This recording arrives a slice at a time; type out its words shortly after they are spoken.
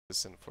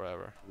listen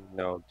forever.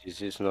 No,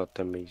 this is not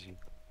amazing.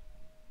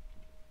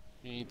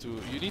 You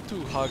need to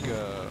hug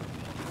a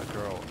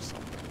girl or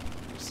something.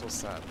 You're so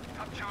sad.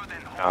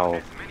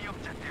 No,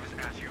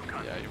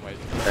 Yeah, you might.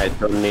 I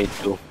don't need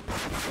to.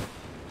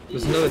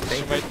 There's another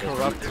thing. She might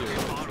corrupt you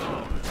with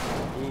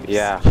boobs.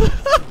 Yeah.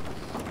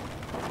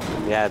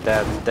 Yeah,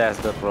 that's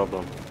the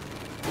problem.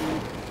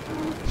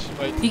 She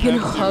might You can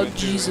tempt hug into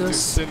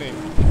Jesus. sinning.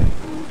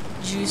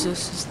 Jesus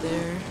is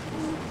there.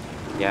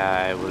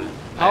 Yeah, I will.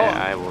 How-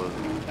 I will.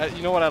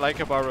 You know what I like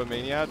about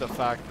Romania? The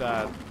fact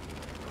that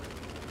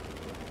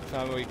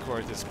family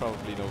court is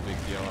probably no big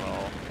deal at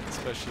all.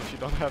 Especially if you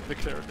don't have the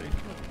clergy.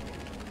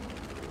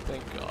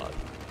 Thank God.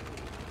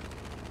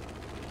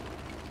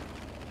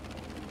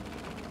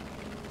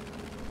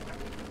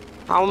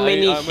 How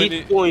many how hit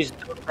many- points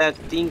does that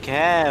thing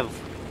have?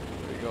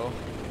 There you go.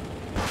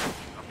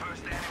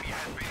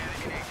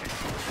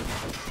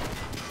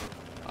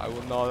 I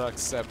will not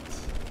accept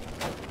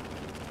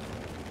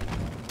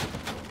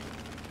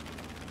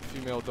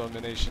female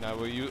domination. I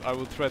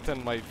will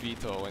threaten my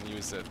veto and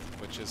use it,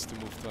 which is to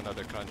move to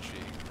another country.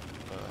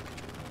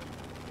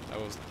 I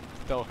will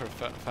tell her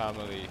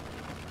family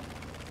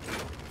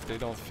if they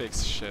don't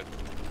fix shit,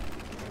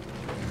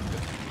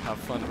 have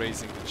fun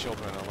raising the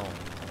children alone,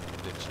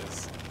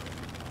 bitches.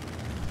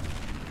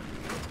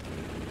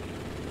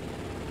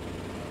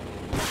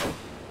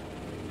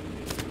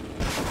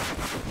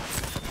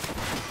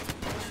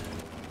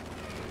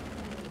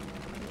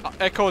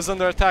 Echo is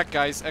under attack,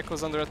 guys.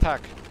 Echo's under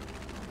attack.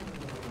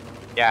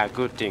 Yeah,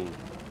 good thing.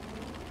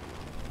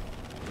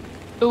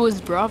 It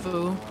was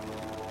Bravo.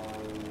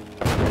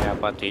 Yeah,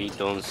 but he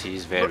don't see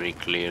very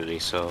clearly,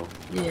 so.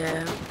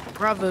 Yeah,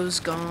 Bravo's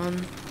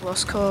gone.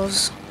 Lost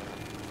cause.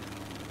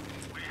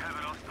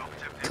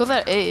 Kill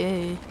that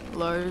AA,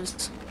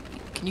 Lars.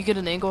 Can you get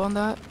an angle on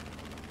that?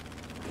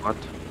 What?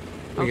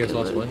 You guys Okay,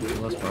 lost but- what? You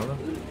lost Bravo?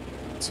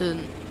 It's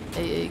an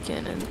AA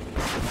cannon.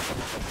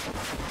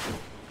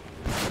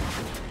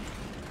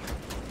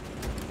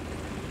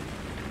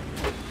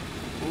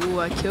 Ooh,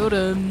 I killed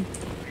him.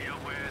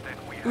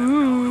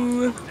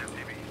 Ooh.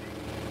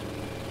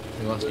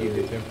 You lost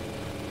Evie too.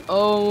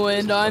 Oh,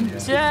 and I'm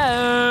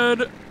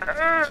dead.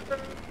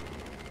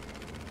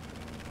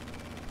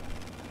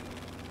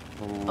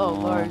 Oh,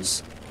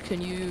 Lars,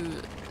 can you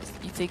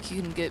think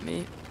you can get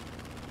me?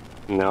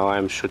 No,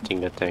 I'm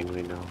shooting at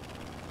angry now.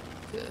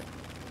 Good.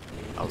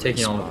 I'm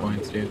taking all the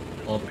points, dude.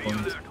 All the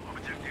points.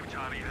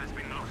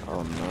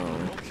 Oh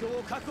no.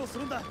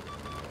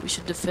 We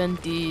should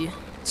defend D.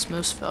 It's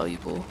most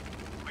valuable.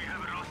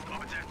 Yeah,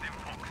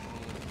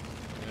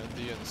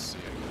 D and C,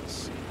 I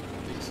guess.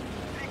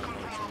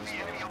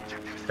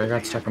 I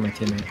got stuck on my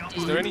teammate.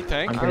 Is there any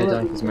tank? I'm gonna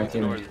die because of my I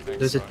don't know where the teammate. tanks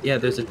There's a are.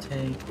 there's a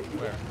tank.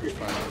 Where? Which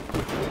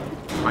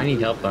one? I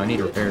need help though. I need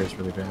repairs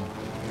really bad.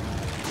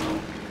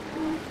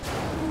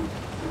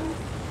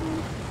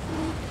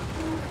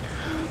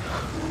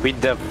 With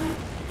the.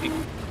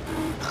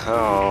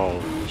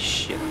 Oh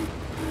shit.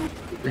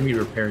 I need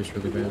repairs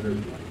really bad.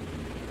 Really.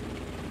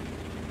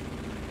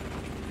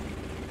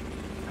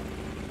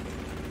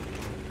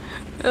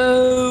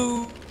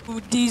 Oh,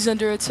 D's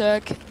under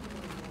attack.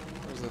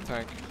 Where's the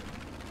tank?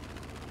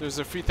 There's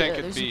a free tank Yeah,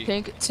 at there's B.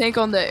 a tank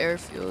on the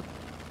airfield.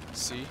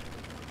 C.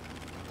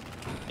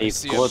 He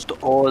see got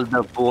all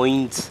the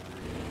points.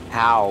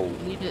 How?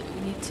 We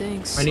need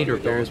tanks. I need we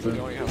repairs, don't- man.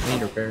 we only have I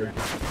need repairs.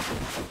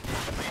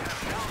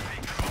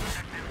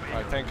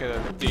 Alright, tank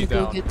I'm D gonna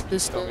go down. get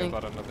this Tell me thing.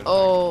 about another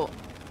Oh,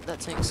 that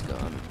tank's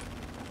gone.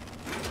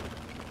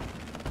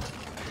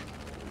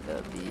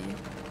 Gotta be.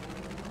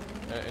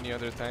 tank. Any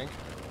other tank?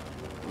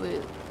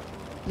 Wait.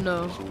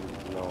 No.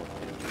 No.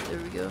 There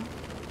we go.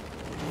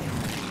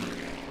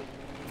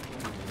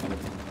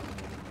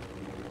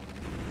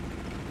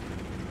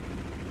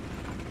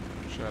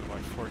 Wish I had my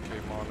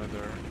 4K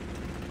monitor.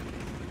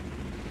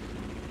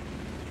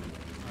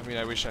 I mean,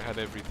 I wish I had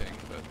everything,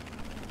 but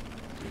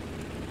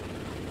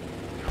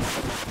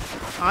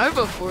I have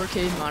a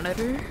 4K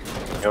monitor.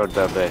 You're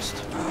the best.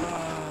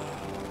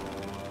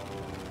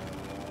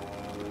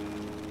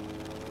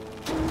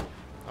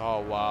 oh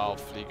wow,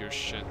 Flieger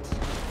shit.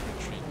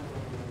 Retreat.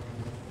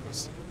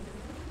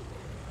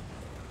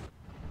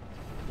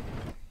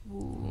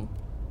 Ooh.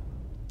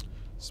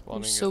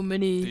 Spawning There's so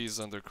many. These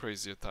under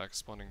crazy attack,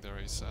 spawning their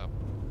ASAP.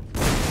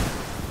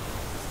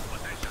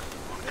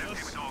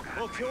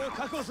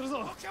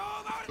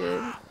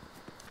 Good.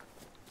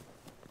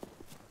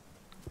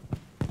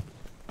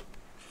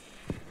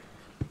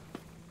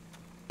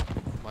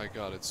 My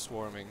god, it's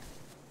swarming.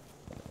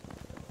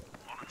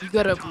 You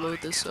gotta blow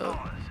this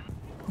up.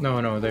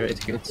 No, there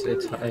it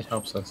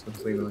helps us.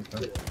 Let's leave it like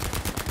that.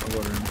 I'll go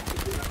around.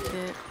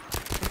 Okay.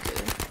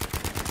 Okay.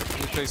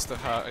 When you place the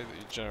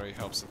it generally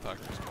helps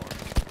attackers more.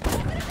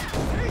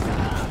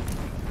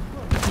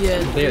 Yeah.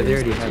 They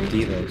there's already a have tank.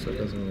 D though, so it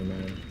doesn't really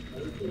matter.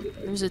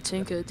 There's a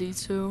tank at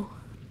D2.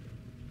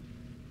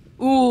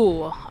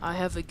 Ooh, I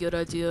have a good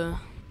idea.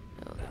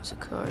 Oh, there's a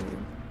car here.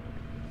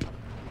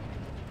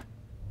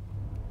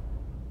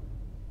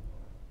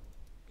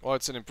 Well,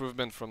 it's an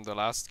improvement from the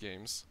last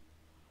games.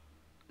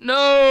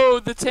 No!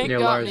 the tank Yeah,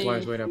 got Lars, me.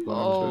 Lars, wait up,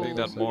 Lars. Oh. I think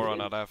that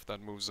moron on left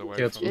that moves away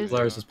Yeah, from it's the...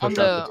 Lars, let's On push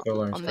the up. Let's go,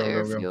 Lars. on the Go, go, go.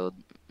 airfield.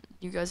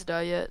 You guys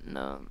die yet?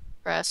 No.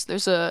 Brass.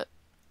 There's a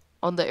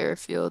on the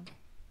airfield.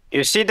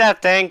 You see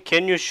that tank?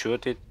 Can you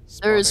shoot it?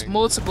 There's Spawning,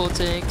 multiple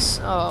tanks.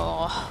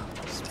 Oh.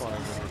 spawning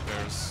with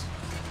repairs.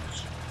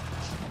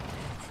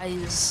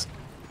 Guys.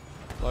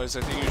 Lars,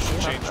 I think you should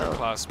Yeah, change your oh.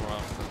 class more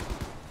often.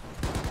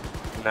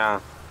 Nah.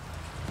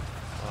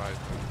 Alright,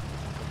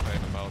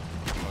 complain about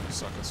how you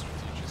suck at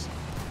strategies.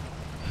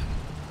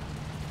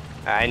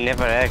 I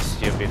never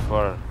asked you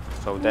before,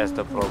 so that's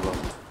the problem.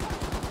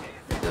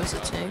 There goes a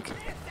tank.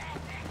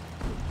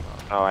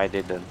 No, I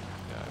didn't.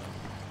 Yeah.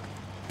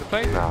 The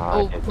plane? No, I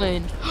Oh, didn't.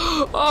 plane.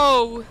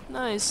 Oh,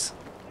 nice.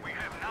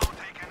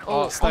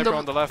 Oh, on sniper the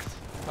on the left.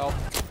 Help.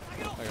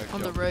 I got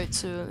on the killed. right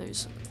too.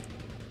 There's.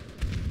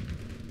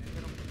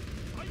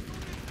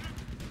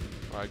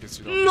 Oh, I guess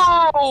you don't.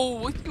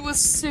 No, he was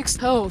 6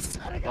 health.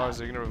 Lars,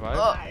 are you gonna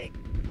revive?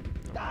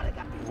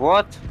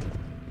 What?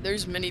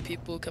 There's many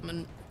people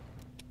coming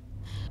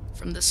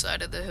from the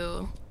side of the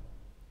hill.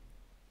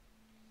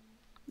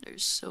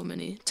 There's so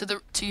many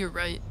to your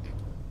right.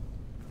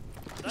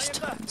 There's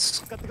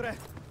tons. Oh,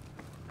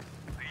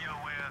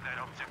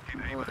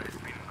 I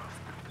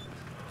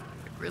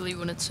really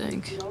want to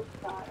tank.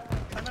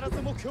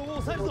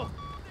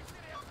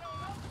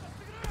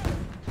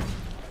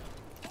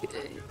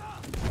 Okay.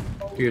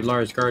 Dude,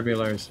 Lars, guard me,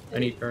 Lars. I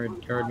need guard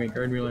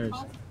me, Lars.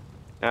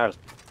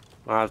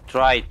 I'll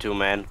try to,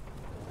 man.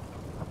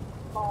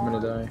 I'm gonna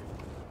die.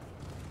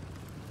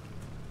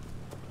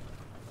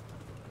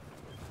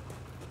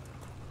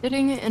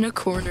 Sitting in a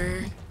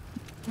corner.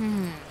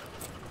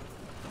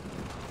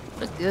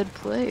 What a good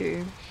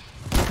player.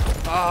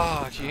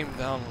 Ah, he aimed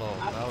down low.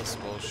 That was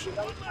bullshit.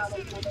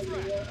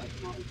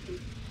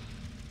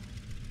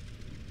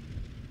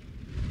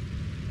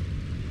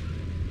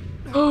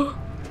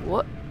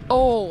 What?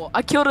 Oh,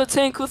 I killed a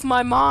tank with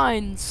my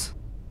mines.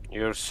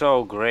 You're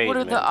so great, What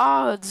are man. the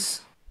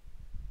odds?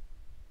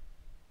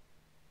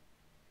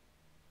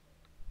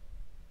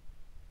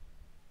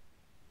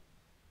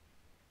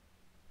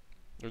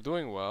 You're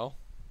doing well.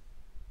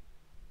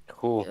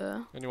 Who?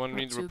 Yeah. Anyone Not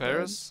need too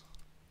repairs?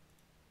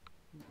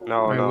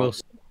 No, I no. will.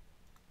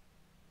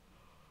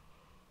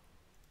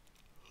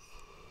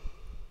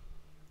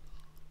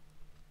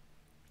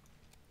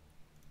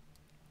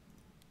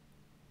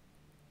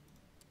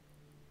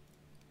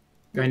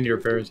 I need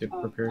repairs. Yep,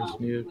 repairs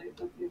needed.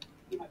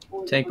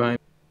 Tank behind.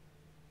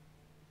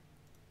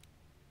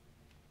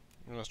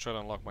 Let's try to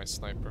unlock my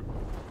sniper.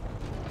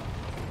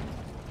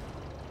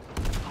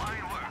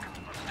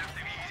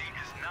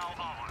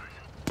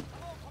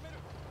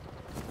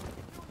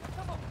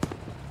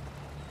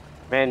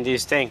 Man,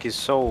 this tank is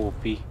so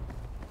OP.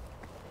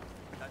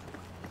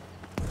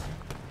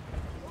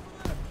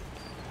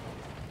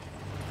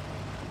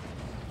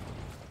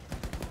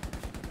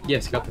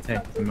 Yes, got the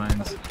tank with the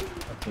mines.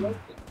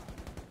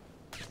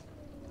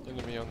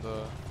 Enemy on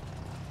the...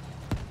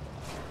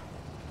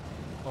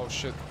 Oh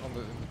shit, in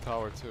the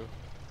tower too.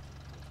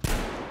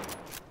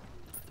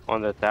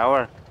 On the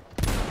tower?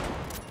 Yeah.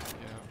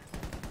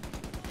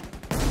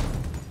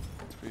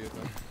 3 of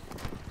them.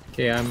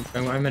 Okay,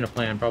 I'm in a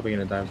plane. I'm probably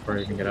gonna die before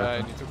I even get Yeah, out.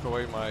 and you took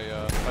away my...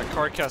 my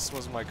carcass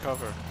was my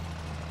cover.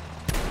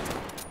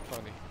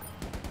 Funny.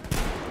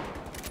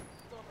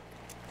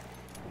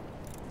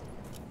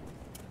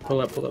 Pull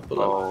up, pull up,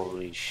 pull up.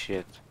 Holy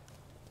shit.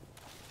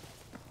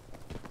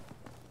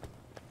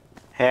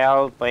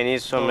 Help, I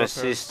need some No repairs.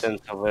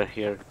 assistance over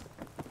here.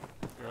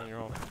 You're on your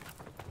own.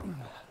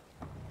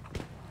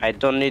 I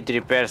don't need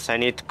repairs, I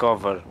need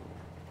cover.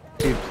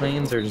 Dude,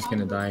 planes are just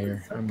gonna die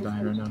here. I'm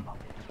dying right now.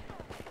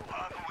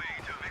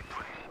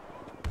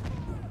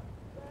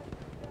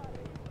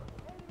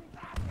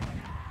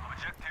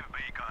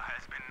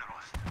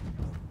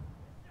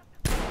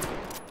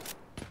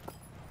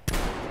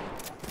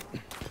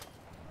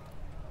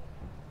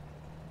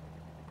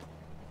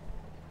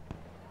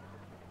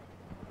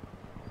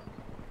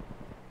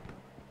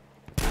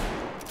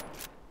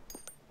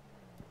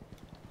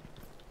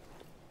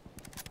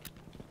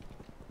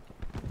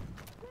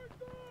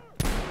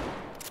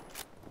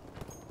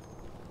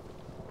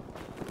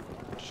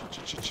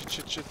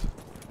 Shit.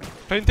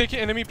 Plane taking,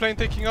 enemy plane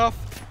taking off.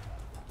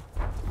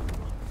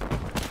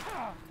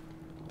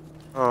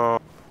 Oh.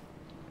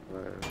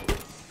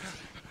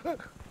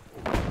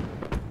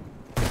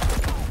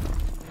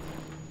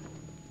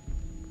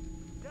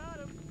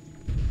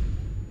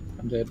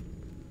 I'm dead.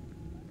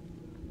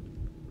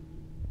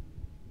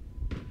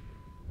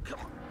 I'm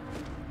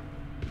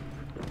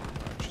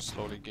just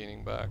slowly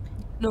gaining back.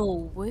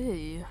 No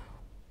way.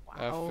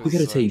 F Wow. We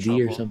gotta is, take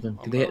D or trouble. something.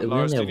 I'm They gonna- we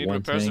Lars, only do you have need one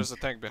repairs? tank. There's a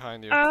tank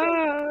behind you.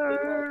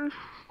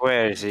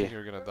 Where I is he? think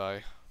you're gonna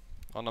die.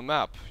 On the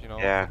map, you know.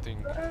 Yeah. With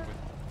things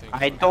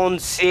I don't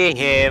see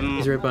him.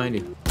 He's right behind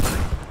you.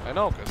 I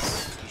know,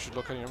 cause you should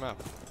look on your map.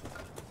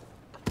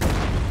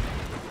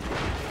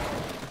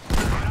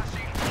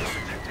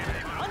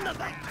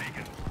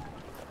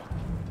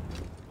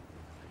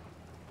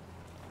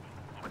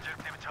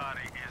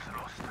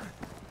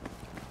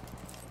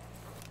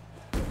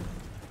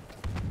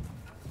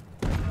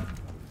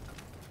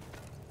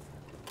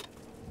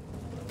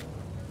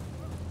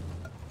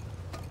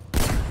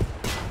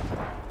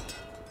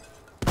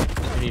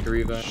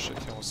 revive. Shit,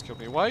 he almost killed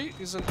me. Why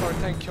isn't our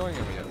tank killing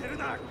him yet?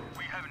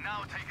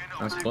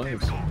 That's close.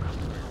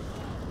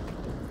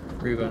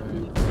 Revive.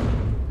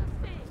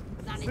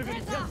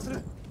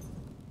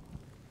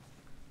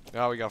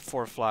 Yeah, we got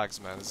 4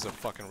 flags, man. This is a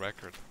fucking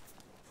record.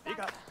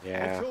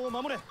 Yeah.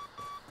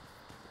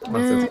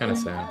 Honestly, it's kind of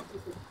sad.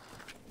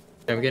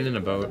 Yeah, I'm getting in a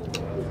boat.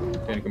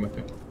 Gonna come with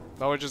me.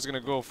 Now we're just gonna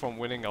go from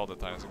winning all the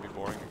time. It's gonna be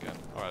boring again.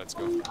 Alright, let's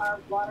go.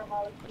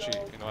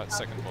 Actually, you know what?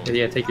 Second boat.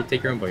 Yeah, take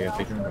your own boat. Yeah,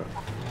 take your own boat.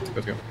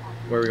 Let's go.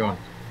 Where are we going?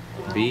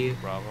 B,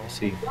 Bravo.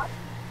 C.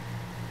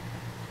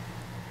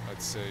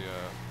 I'd say,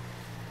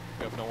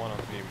 we have no one on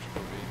B, we should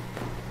go B.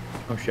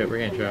 Oh shit, we're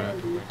getting shot at.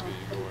 Maybe go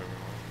wherever we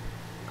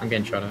want. I'm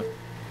getting shot at.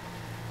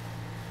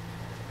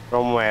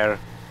 From where?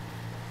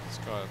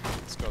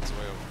 Scott's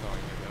way of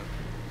telling me that.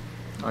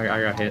 I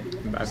got hit.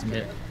 I've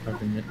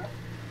been hit.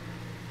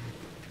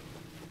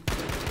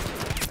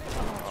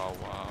 Oh,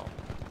 wow.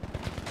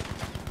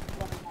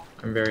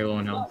 I'm very low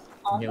on health.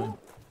 I'm healing.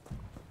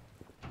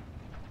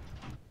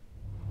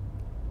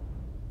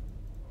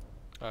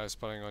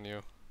 Spotting on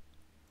you.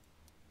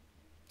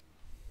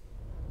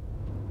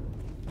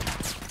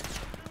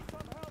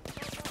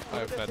 I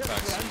have med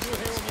packs as much as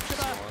you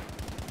want.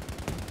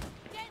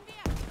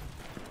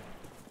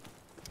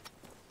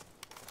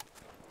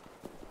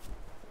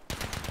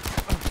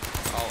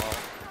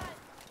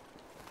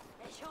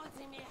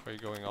 Are you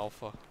going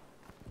alpha?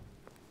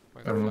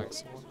 Might I don't know. flank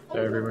someone.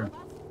 They're everywhere.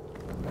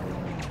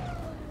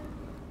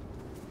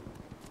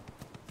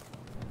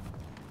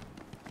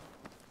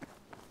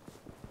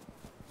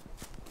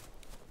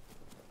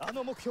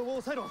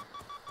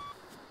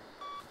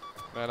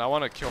 Man, I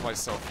want to kill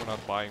myself for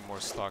not buying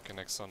more stock in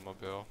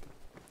ExxonMobil.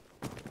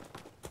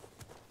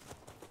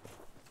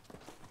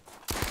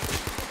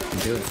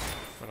 Do it.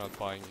 For not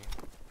buying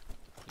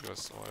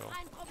US oil.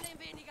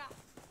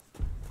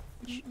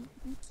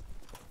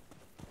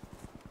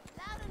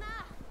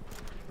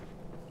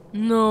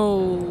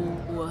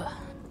 No.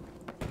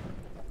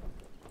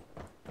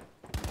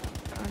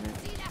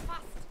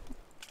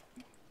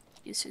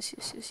 Yes.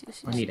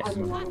 I need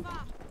ammo.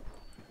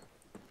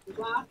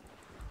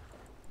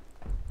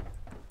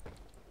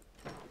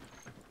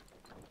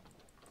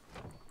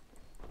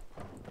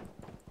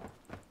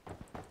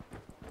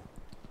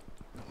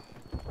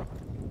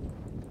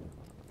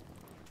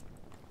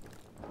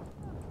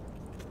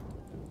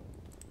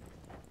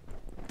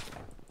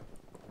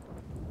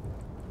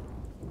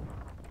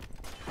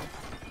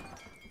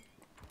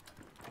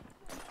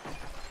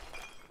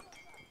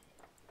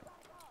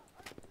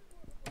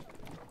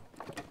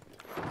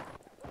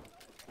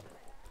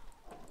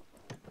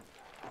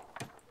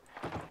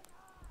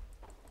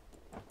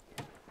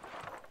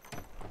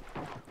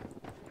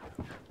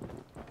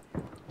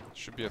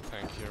 Should be a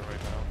tank here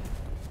right now.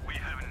 We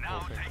have now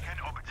taken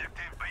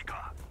objective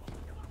Baker.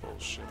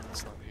 Bullshit,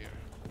 it's not here.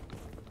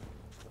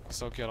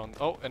 So get on.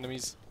 Oh,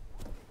 enemies.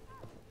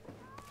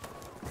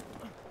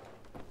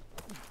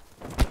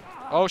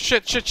 Oh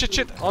shit!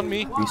 On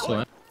me! Are you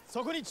still at?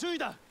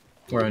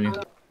 Where are you?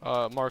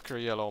 Marker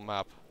yellow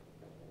map.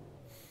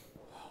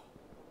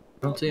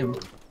 I don't see him.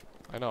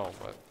 I know,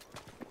 but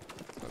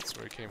that's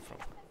where he came from.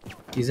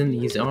 He's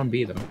on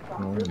B though.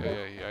 Oh,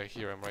 Yeah, I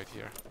hear him right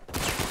here.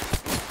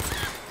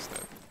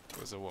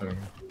 There's a woman.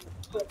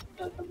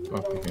 Oh,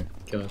 okay.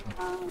 Kill it.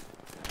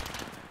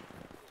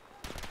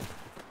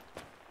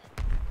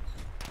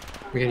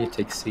 We gotta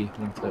take C.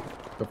 We need to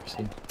go for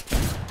C.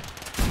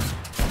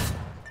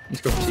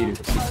 Let's go for C, dude.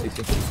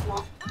 C.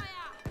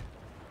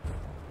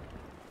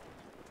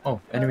 Oh,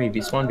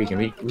 enemy spawn beacon.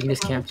 We can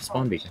just camp the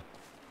spawn beacon.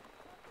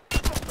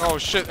 Oh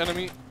shit,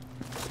 enemy!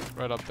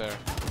 Right up there.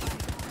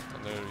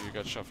 And there you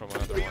got shot from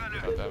another one.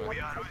 God damn it.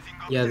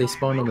 Yeah, they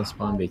spawned on the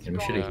spawn beacon.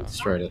 We should have Yeah.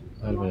 destroyed it.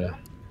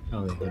 That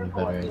would have been a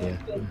better idea.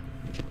 Yeah.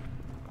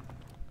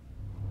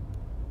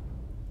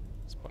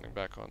 Spawning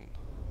back on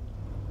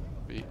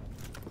B.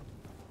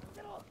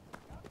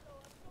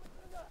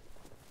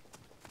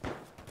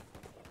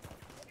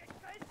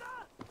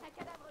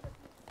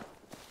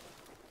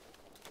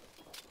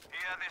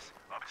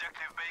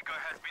 Objective Baker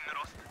has been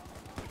lost.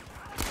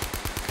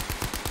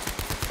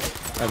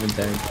 I've been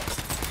tagged.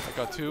 I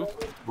got 2.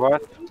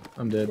 What?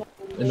 I'm dead.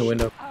 In the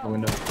window.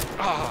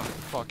 Ah,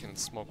 fucking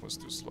smoke was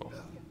too slow.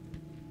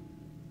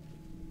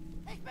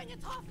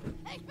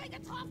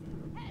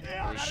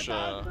 Wish,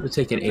 We're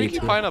taking A2. Freaky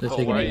Pineapple, They're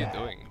taking what are A. you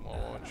doing? Why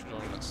don't you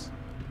join us?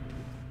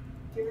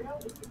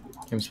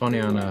 I'm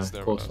spawning on It's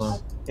there with coleslaw.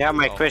 us. Yeah,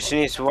 my Oh. question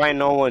is why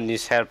no one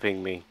is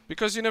helping me?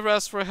 Because you never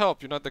asked for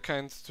help. You're not the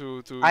kind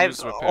to I've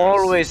use repairs.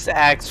 always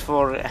asked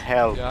for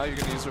help. Yeah, you're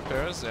gonna use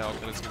repairs? Yeah,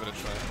 okay, let's give it a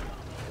try.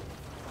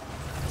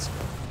 Let's go.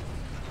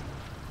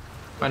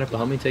 Pineapple,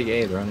 help me take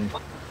A. They're running.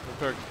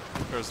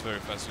 Repairs very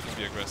fast. You can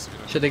be aggressive. You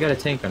know? Shit, they got a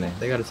tank on it.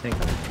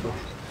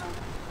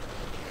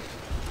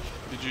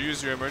 Did you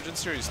use your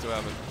emergency or you still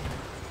have it?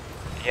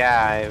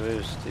 Yeah, I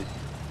used it.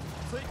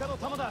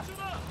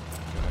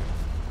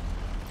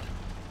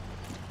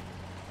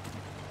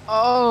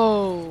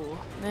 Oh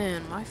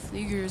man, my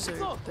figures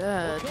are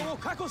bad.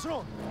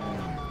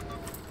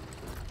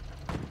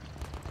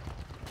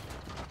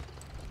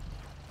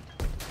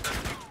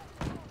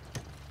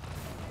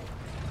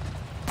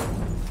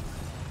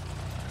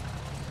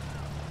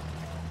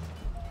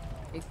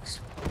 Tanks.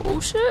 Oh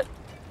shit!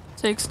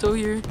 Tank's still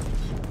here.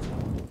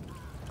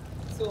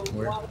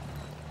 Where?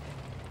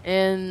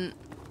 And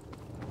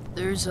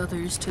there's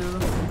others too. No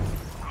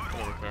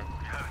repair.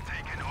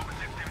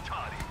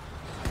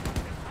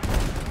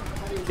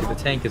 Okay, the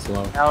tank is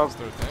low. Help! Is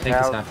there a tank? Tank is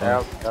Help, half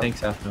help, health. help. Tank's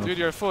half health. Dude,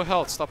 you're at full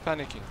health. Stop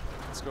panicking.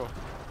 Let's go.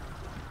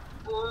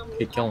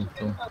 Okay, kill him.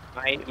 Kill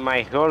him.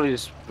 My hull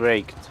is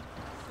braked.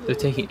 They're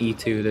taking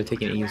E2. They're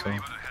taking E as well.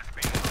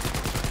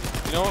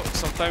 You know,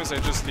 sometimes I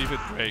just leave it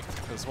braked,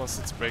 because once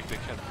it's braked, they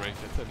can't break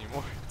it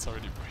anymore. It's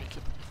already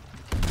breaking.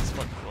 Let's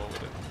fucking roll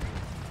with it.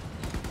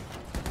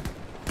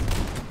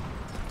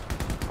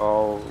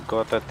 Oh,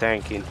 got a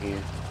tank in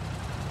here.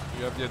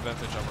 You have the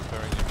advantage, I'm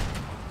repairing you.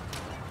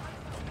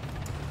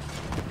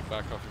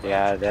 Back off your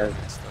Yeah, range, that-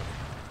 instead.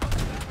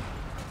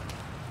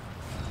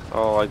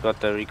 Oh, I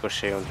got a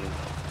ricochet on him.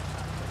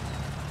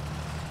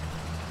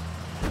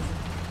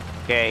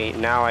 Okay,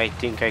 now I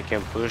think I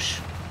can push.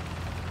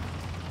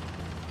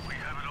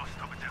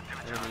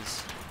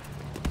 Enemies.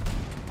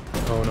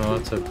 Oh no,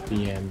 that's a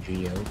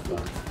BMG. Oh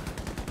fuck.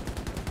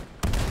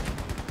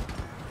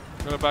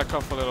 I'm gonna back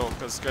off a little,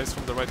 because guys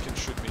from the right can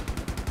shoot me.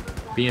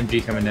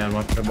 BMG coming down.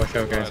 Watch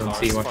out, guys on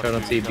C. Watch out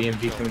on C. Fuck you,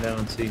 BMG coming down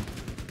on C.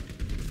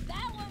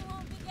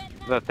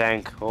 The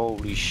tank,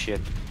 holy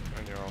shit.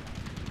 On your own.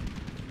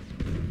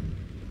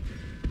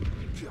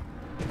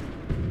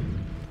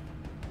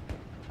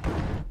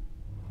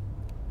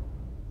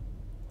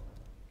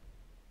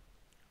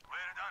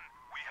 We're done.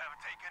 We have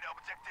taken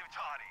objective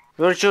Charlie.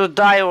 Don't you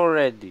die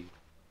already?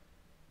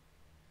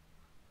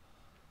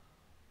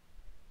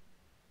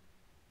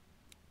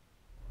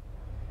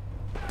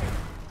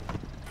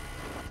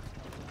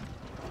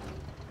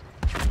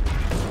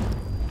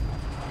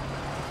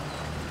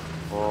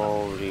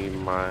 Holy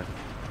my.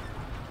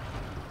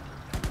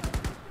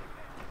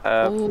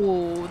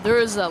 Oh, there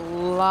is a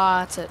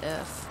lot at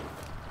F.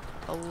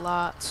 A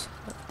lot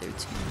at 13.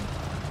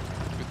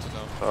 Good to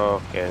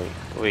know. Okay,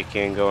 we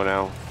can go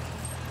now.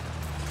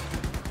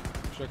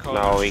 Should I call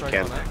No, an we airstrike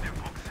can't. on that? The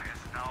box has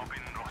now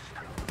been lost.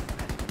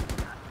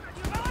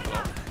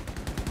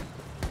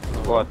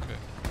 Hello? What? Okay.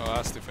 I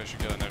asked if I should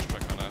get an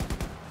airstrike on that.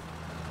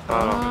 Uh,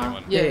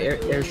 Anyone? Yeah, Yeah.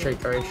 airstrike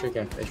F. Airstrike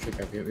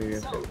F.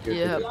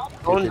 Yeah.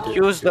 don't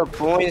use the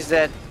points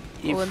that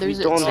if and we there's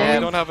a don't No, we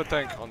have. don't have a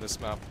tank on this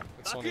map.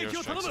 It's only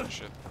airstrikes and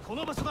shit. こ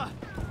の場所だ。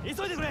急い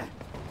でくれ。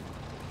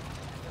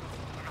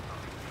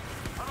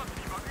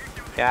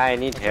 Yeah, I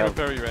need I can help.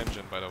 repair your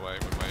engine, by the way,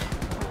 with my tool.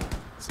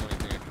 It's the only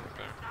thing I can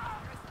repair.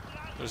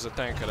 There's a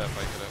tank at F,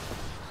 I get it.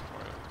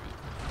 Or at B.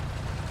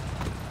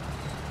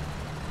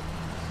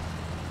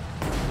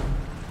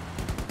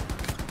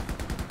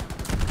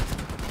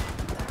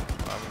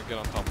 I'm gonna get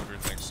on top of your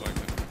tank so I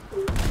can...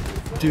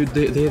 Dude,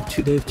 they have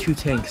two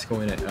tanks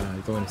going to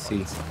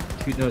C.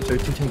 Two tanks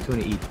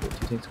going to E.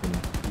 Two tanks going to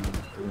E.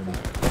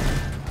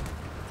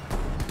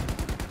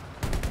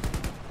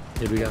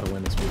 Dude, we gotta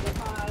win this week.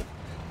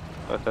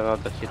 Got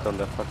another hit on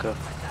the fucker.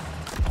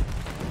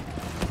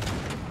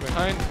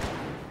 Behind?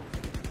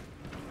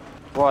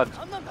 What?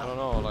 I don't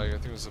know, like, I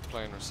think it was a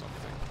plane or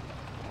something.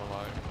 I'm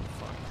alive, I'm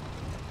fine.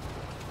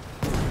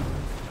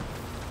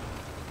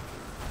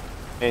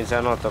 It's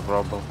not a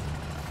problem.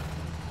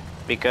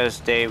 Because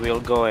they will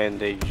go and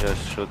they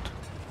just shoot.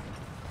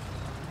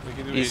 We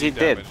can do Is 80 he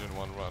dead? damage in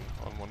one run,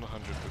 on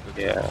 100 with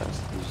the Yeah, tank.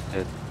 he's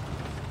dead.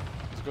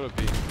 Let's go to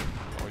B.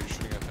 Oh, you're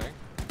shooting a tank?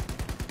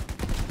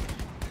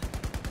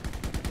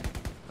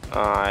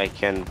 I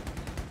can.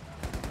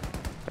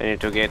 I need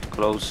to get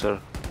closer.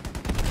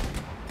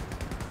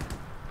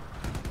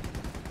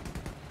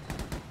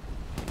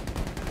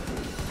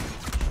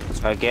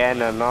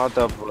 Again,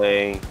 another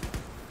plane.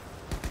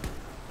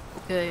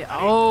 Okay,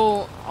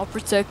 I'll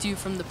protect you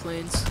from the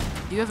planes.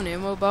 Do you have an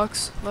ammo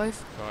box,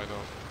 Life? No, I don't.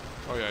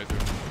 Oh yeah, I do.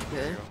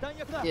 There Okay.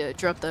 you go. Yeah,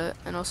 drop that,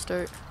 and I'll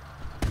start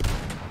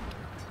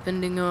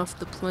fending off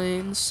the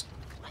planes.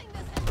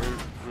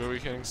 Were we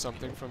hitting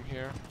something from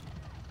here?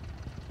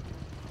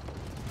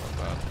 Not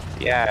bad.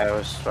 Yeah, I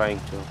was trying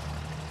to. You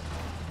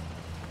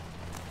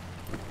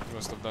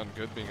must have done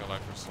good being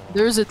alive for so long.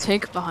 There's a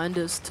tank behind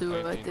us too,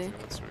 I 19 think.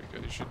 That's very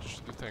good. You should do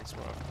tanks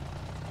more often.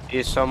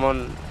 Is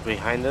someone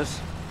behind us?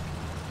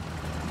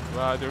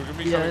 Well, they're gonna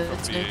be Yeah, coming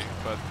it's from B, me.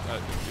 but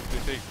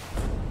if they take...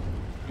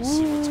 We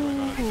see what's going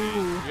on at D.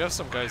 Ooh. We have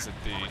some guys at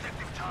D.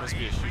 Must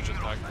be a huge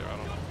attack there, I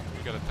don't know.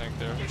 We got a tank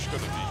there. We should go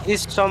to B.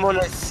 Is someone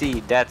at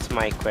C? That's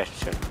my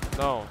question.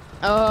 No.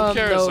 Who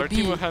cares? No, Our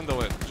team B. will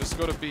handle it. Just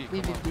go to B.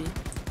 B, Come B, on. B.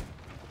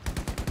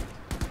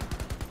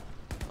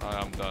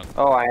 I'm done.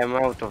 Oh, I am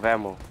out of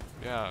ammo.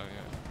 Yeah, yeah.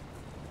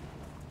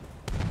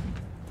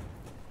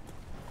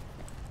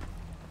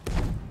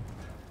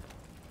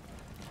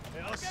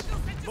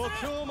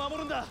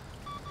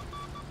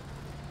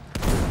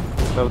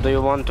 So do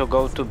you want to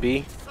go to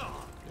B?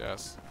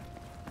 Yes.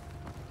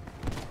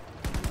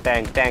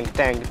 Tank, tank,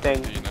 tank,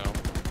 tank. B now.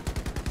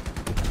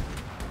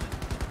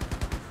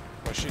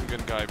 Machine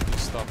gun guy,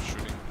 please stop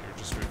shooting. You're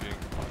just reviewing.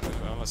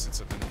 Unless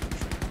it's at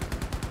infantry.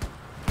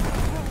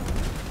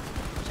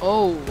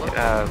 Oh,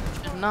 Uh,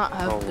 should not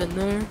have oh. been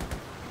there.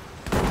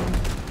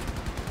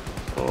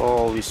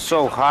 Oh, it's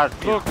so hard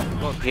to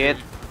Look. hit.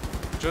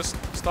 Just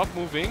stop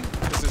moving.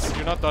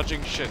 You're not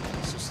dodging shit.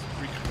 It's just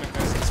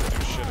recognizing some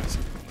new shit.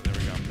 There we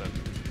go. I'm dead.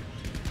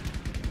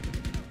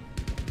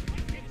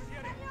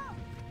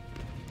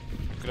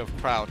 I could have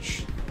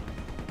crouched.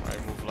 Or I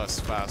move less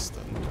fast,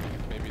 and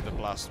maybe the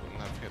blast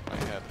wouldn't have hit my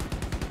head.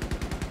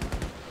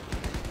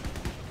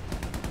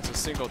 It's a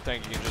single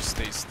tank. You can just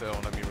stay still.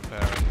 Let me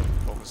repair and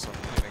focus on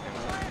hitting him.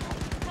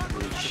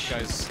 Good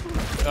guys.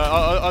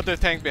 Other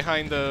tank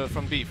behind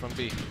from B.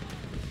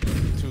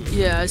 Two.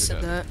 Yeah, I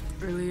said that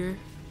earlier.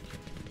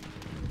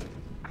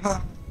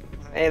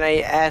 And I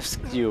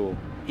asked you,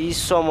 is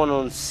someone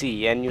on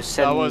C? And you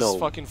said That was no.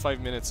 fucking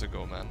 5 minutes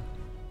ago, man.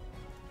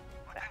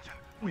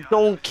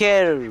 Don't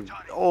care.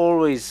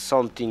 Always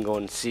something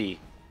on C.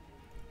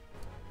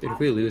 Dude, if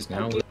we lose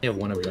now, we only have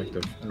one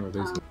objective, and we're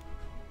losing.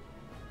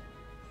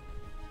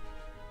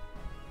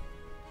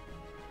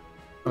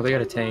 Oh, they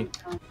got a tank.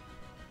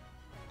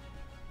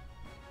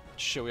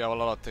 Shit, we have a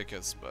lot of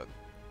tickets, but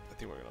I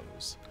think we're gonna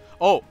lose.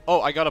 Oh,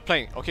 I got a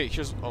plane. Okay,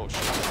 here's. Oh shit,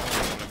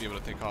 I'm not gonna be able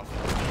to take off.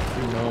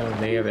 No,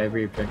 they have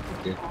every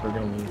objective, dude. We're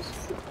gonna lose.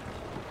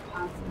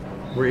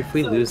 If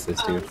we lose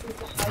this, dude,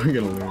 we're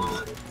gonna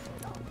lose.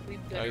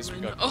 Guys, we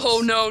got.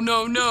 Oh no.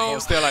 Oh,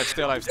 stay alive.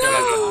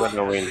 We're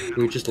gonna win.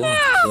 We just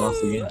lost. We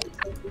lost again.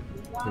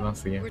 We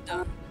lost again. We're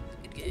done.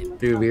 Good game.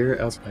 Dude, we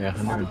were up by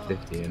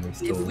 150 and we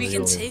still If we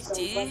can lose. take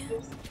D,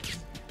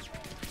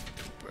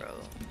 bro.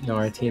 No,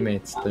 our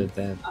teammates, they're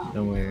dead.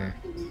 No way.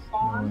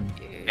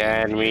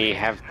 And we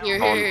have Here.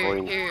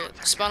 point.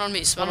 Spawn on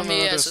me. Spawn on Another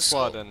me as a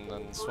squad assault.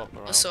 and swap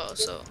around.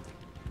 Assault.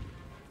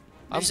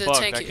 I'm There's a bugged.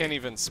 tank I here. can't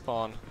even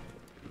spawn.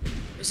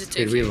 There's a tank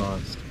Dude, we here.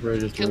 lost. We're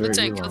just Kill the we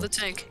tank. Kill lost. the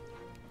tank.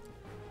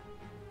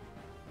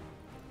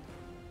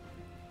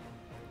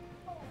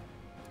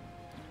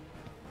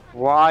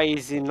 Why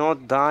is he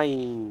not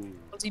dying?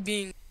 What's he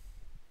being?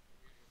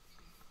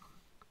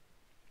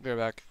 Be right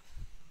back.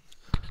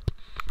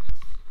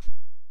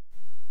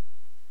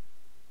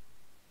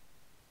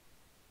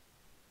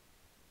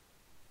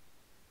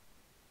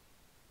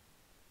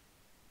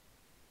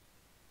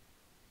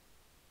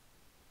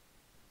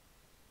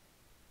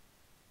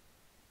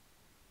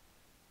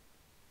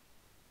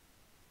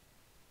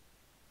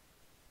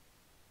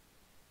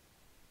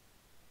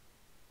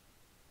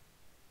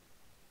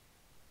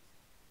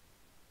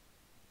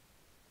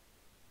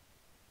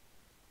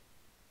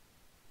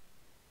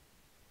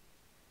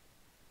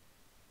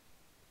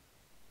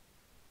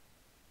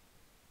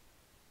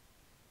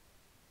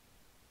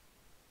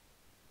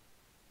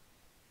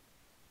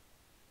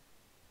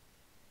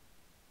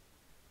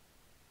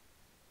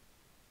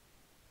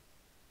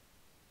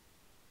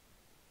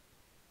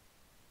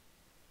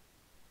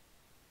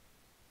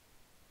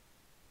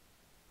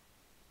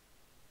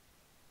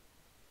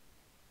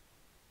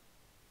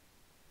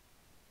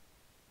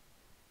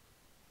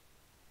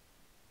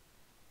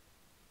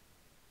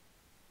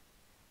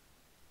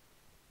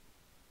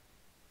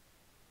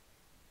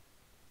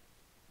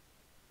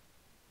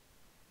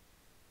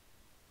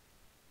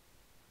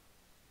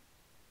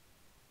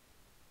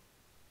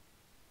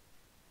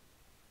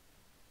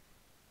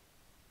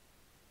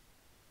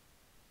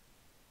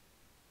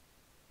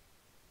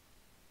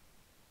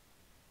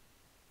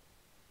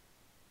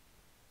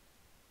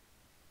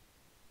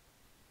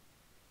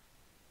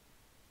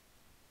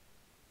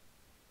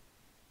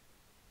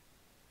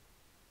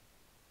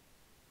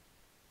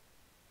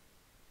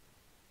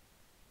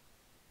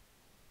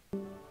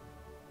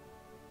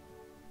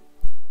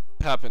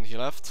 Happened. He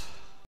left.